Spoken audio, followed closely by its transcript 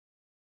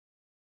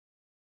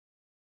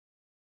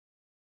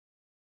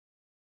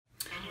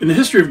In the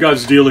history of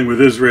God's dealing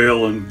with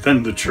Israel and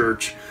then the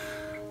church,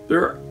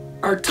 there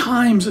are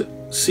times it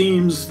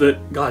seems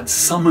that God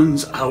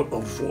summons out a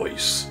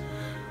voice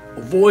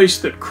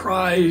that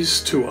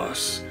cries to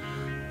us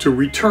to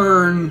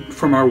return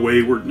from our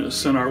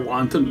waywardness and our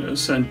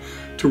wantonness and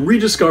to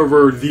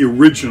rediscover the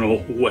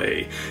original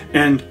way.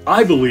 And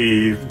I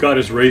believe God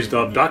has raised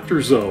up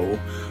Dr. Zoe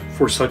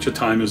for such a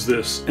time as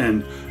this.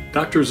 And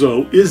Dr.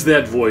 Zoe is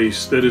that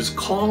voice that is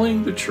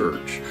calling the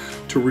church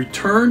to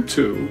return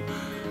to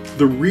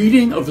the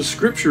reading of the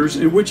scriptures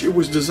in which it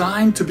was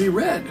designed to be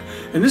read.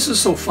 And this is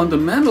so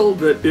fundamental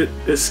that it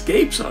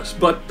escapes us.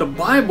 But the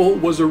Bible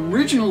was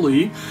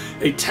originally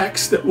a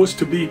text that was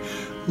to be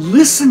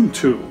listened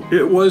to.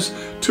 It was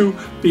to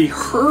be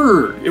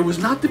heard. It was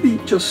not to be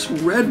just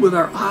read with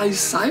our eyes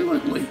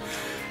silently.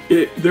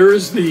 There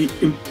is the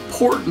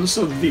importance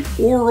of the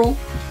oral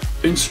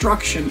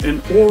instruction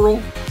and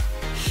oral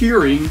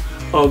hearing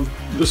of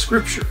the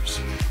scriptures.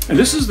 And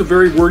this is the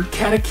very word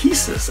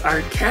catechesis.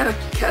 Our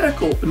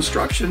catechal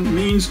instruction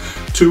means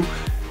to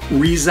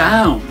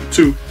resound,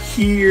 to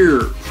hear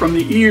from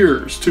the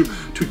ears, to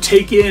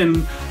take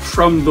in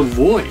from the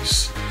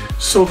voice.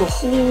 So the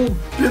whole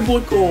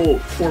biblical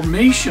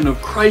formation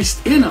of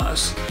Christ in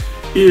us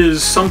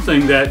is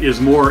something that is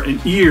more an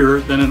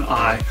ear than an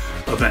eye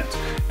event.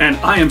 And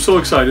I am so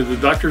excited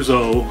that Dr.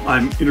 Zoe,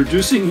 I'm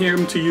introducing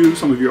him to you.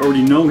 Some of you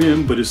already know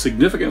him, but his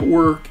significant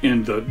work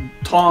in the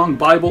Tong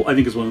Bible, I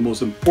think, is one of the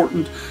most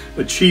important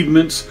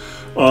achievements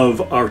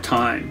of our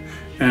time.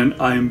 And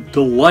I am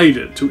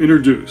delighted to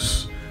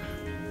introduce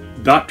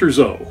Dr.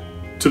 Zoe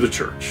to the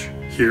church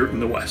here in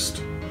the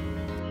West.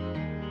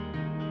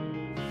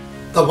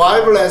 The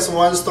Bible as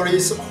one story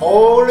is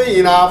holy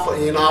enough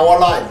in our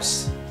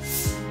lives.